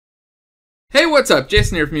Hey, what's up?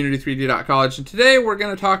 Jason here from Unity3D.College, and today we're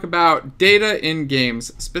going to talk about data in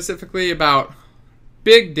games, specifically about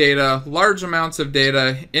big data, large amounts of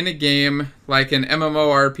data in a game like an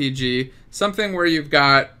MMORPG, something where you've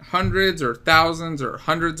got hundreds or thousands or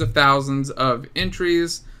hundreds of thousands of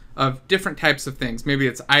entries of different types of things. Maybe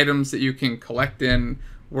it's items that you can collect in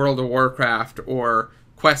World of Warcraft or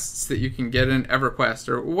quests that you can get in EverQuest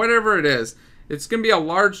or whatever it is. It's going to be a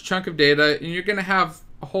large chunk of data, and you're going to have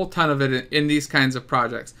a whole ton of it in these kinds of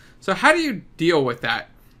projects. So how do you deal with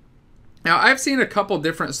that? Now, I've seen a couple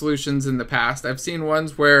different solutions in the past. I've seen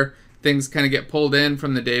ones where things kind of get pulled in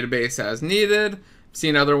from the database as needed. I've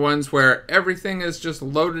seen other ones where everything is just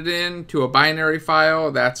loaded into a binary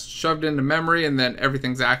file that's shoved into memory and then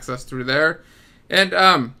everything's accessed through there.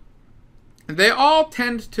 And they all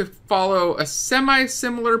tend to follow a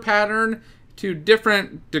semi-similar pattern to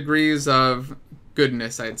different degrees of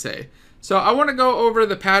goodness, I'd say. So I want to go over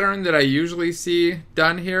the pattern that I usually see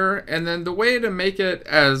done here, and then the way to make it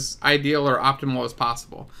as ideal or optimal as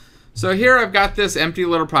possible. So here I've got this empty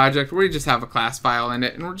little project where we just have a class file in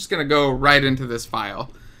it, and we're just going to go right into this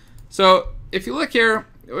file. So if you look here,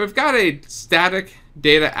 we've got a static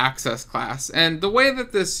data access class, and the way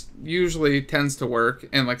that this usually tends to work,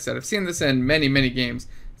 and like I said, I've seen this in many games,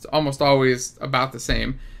 it's almost always about the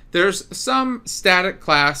same. There's some static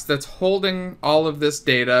class that's holding all of this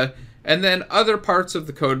data, and then other parts of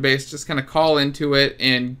the code base just kind of call into it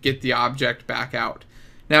and get the object back out.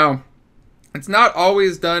 Now, it's not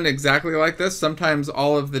always done exactly like this. Sometimes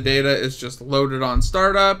all of the data is just loaded on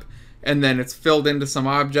startup, and then it's filled into some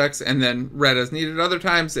objects and then read as needed. Other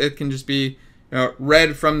times it can just be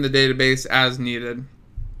read from the database as needed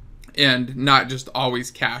and not just always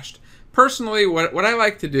cached. Personally, what I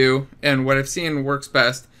like to do, and what I've seen works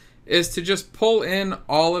best, is to just pull in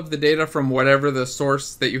all of the data from whatever the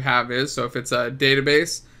source that you have is. So if it's a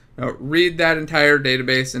database, read that entire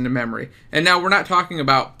database into memory. And now we're not talking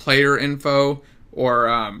about player info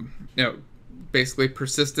or basically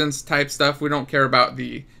persistence type stuff. We don't care about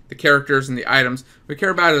the characters and the items. We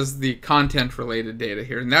care about is the content related data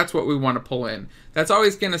here, and that's what we want to pull in. That's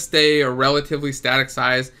always going to stay a relatively static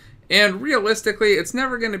size, and realistically it's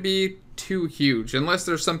never going to be too huge unless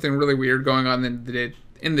there's something really weird going on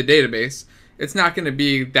in the database. It's not going to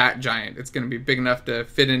be that giant. It's going to be big enough to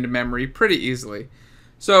fit into memory pretty easily.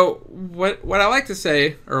 So what I like to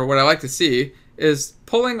say, or what I like to see, is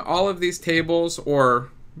pulling all of these tables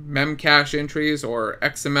or memcache entries or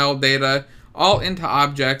XML data all into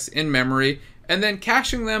objects in memory, and then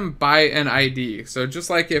caching them by an ID. So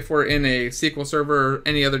just like if we're in a SQL Server or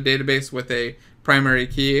any other database with a primary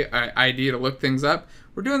key ID to look things up,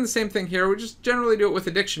 we're doing the same thing here. We just generally do it with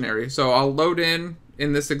a dictionary. So I'll load in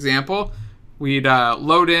this example, we'd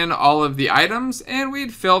load in all of the items, and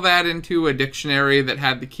we'd fill that into a dictionary that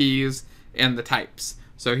had the keys and the types.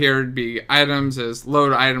 So here it'd be items as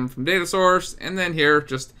load item from data source, and then here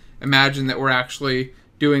just imagine that we're actually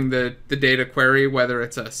doing the data query, whether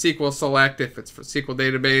it's a SQL select if it's for SQL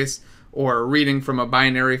database, or reading from a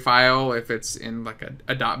binary file if it's in like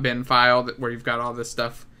a .bin file where you've got all this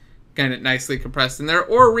stuff kind of nicely compressed in there,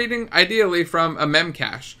 or reading ideally from a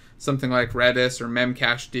memcache, something like Redis or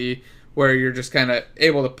memcached, where you're just kind of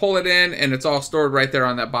able to pull it in and it's all stored right there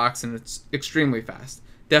on that box, and it's extremely fast.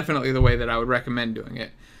 Definitely the way that I would recommend doing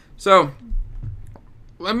it. So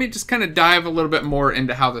let me just kind of dive a little bit more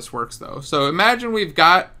into how this works though. So imagine we've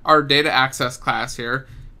got our data access class here.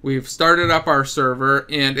 We've started up our server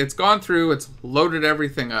and it's gone through, it's loaded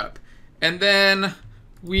everything up. And then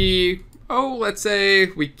let's say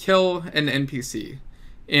we kill an NPC.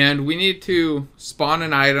 And we need to spawn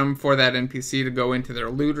an item for that NPC to go into their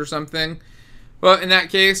loot or something. Well, in that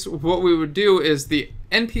case, what we would do is the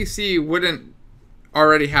NPC wouldn't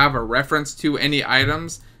already have a reference to any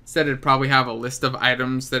items. Instead, it'd probably have a list of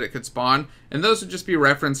items that it could spawn, and those would just be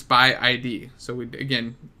referenced by ID. So we'd,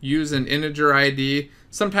 again, use an integer ID.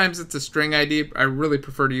 Sometimes it's a string ID. I really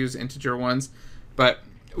prefer to use integer ones, but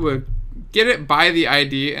we'd get it by the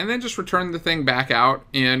ID and then just return the thing back out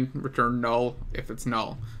and return null if it's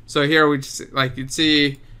null. So here we just, like you'd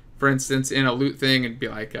see, for instance, in a loot thing, it'd be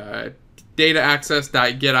like data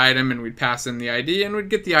access.get item, and we'd pass in the ID and we'd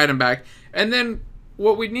get the item back. And then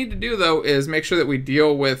what we need to do though is make sure that we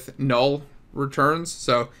deal with null returns.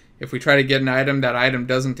 So if we try to get an item, that item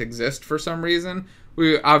doesn't exist for some reason,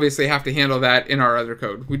 we obviously have to handle that in our other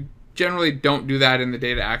code. We generally don't do that in the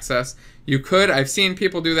data access. You could, I've seen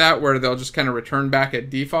people do that where they'll just kind of return back a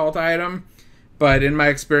default item, but in my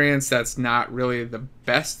experience that's not really the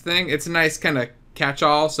best thing. It's a nice kind of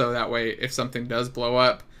catch-all, so that way if something does blow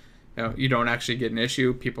up, you don't actually get an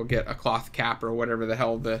issue. People get a cloth cap or whatever the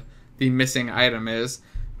hell the missing item is.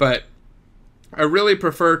 But I really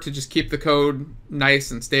prefer to just keep the code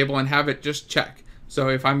nice and stable and have it just check. So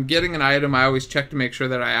if I'm getting an item, I always check to make sure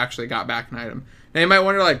that I actually got back an item. Now you might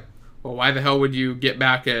wonder, like, well, why the hell would you get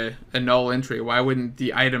back a null entry? Why wouldn't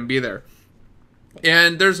the item be there?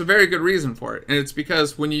 And there's a very good reason for it. And it's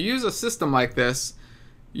because when you use a system like this,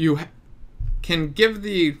 you can give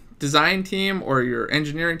the design team or your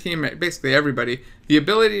engineering team, basically everybody, the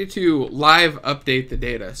ability to live update the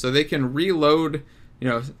data. So they can reload,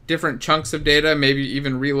 different chunks of data, maybe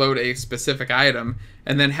even reload a specific item,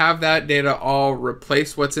 and then have that data all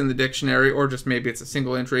replace what's in the dictionary, or just maybe it's a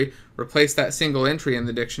single entry, replace that single entry in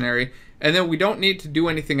the dictionary, and then we don't need to do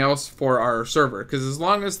anything else for our server, because as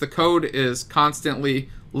long as the code is constantly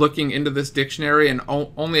looking into this dictionary and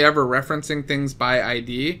only ever referencing things by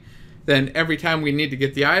ID, then every time we need to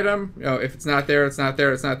get the item, if it's not there, it's not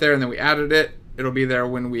there, it's not there, and then we added it, it'll be there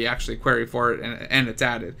when we actually query for it and it's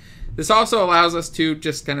added. This also allows us to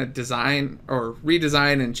just kind of design or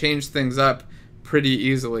redesign and change things up pretty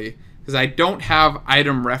easily, because I don't have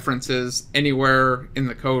item references anywhere in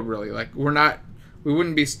the code really. Like we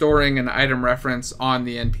wouldn't be storing an item reference on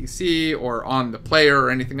the NPC or on the player or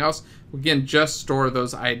anything else. We can just store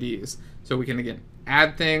those IDs. So we can, again,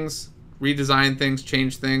 add things, redesign things,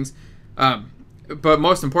 change things. But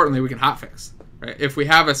most importantly, we can hotfix. Right? If we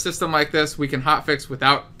have a system like this, we can hotfix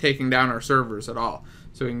without taking down our servers at all.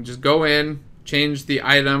 So we can just go in, change the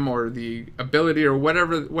item or the ability or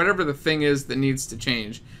whatever the thing is that needs to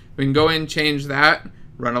change. We can go in, change that,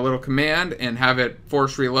 run a little command, and have it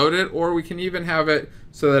force reload it, or we can even have it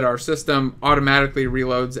so that our system automatically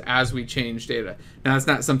reloads as we change data. Now, that's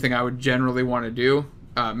not something I would generally want to do.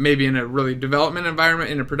 Maybe in a really development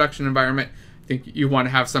environment, in a production environment, I think you want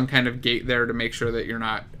to have some kind of gate there to make sure that you're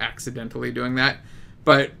not accidentally doing that.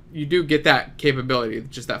 But you do get that capability,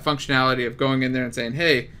 just that functionality of going in there and saying,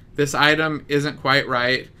 hey, this item isn't quite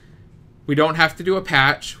right. We don't have to do a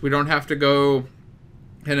patch. We don't have to go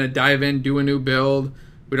and dive in, do a new build.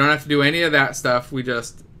 We don't have to do any of that stuff. We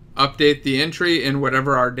just update the entry in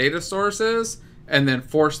whatever our data source is, and then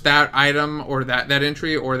force that item or that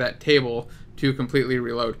entry or that table to completely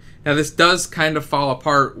reload. Now, this does kind of fall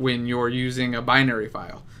apart when you're using a binary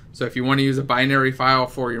file. So if you want to use a binary file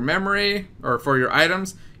for your memory or for your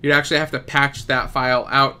items, you'd actually have to patch that file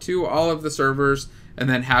out to all of the servers and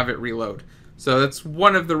then have it reload. So that's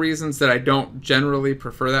one of the reasons that I don't generally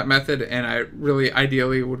prefer that method, and I really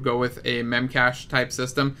ideally would go with a memcache type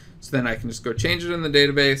system. So then I can just go change it in the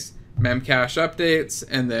database, memcache updates,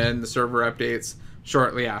 and then the server updates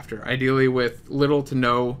shortly after. Ideally with little to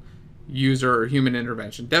no user or human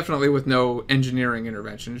intervention. Definitely with no engineering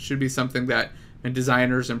intervention. It should be something that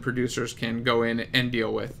designers and producers can go in and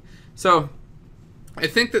deal with. So I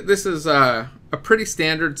think that this is a pretty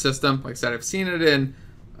standard system. Like I said, I've seen it in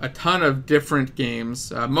a ton of different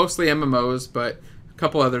games, mostly MMOs, but a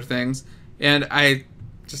couple other things. And I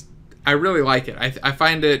really like it. I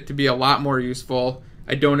find it to be a lot more useful.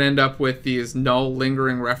 I don't end up with these null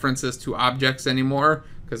lingering references to objects anymore,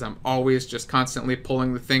 because I'm always just constantly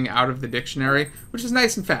pulling the thing out of the dictionary, which is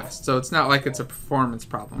nice and fast. So it's not like it's a performance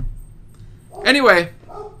problem. Anyway,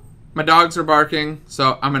 my dogs are barking,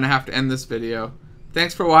 so I'm going to have to end this video.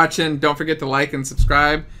 Thanks for watching. Don't forget to like and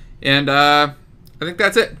subscribe. And I think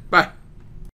that's it. Bye.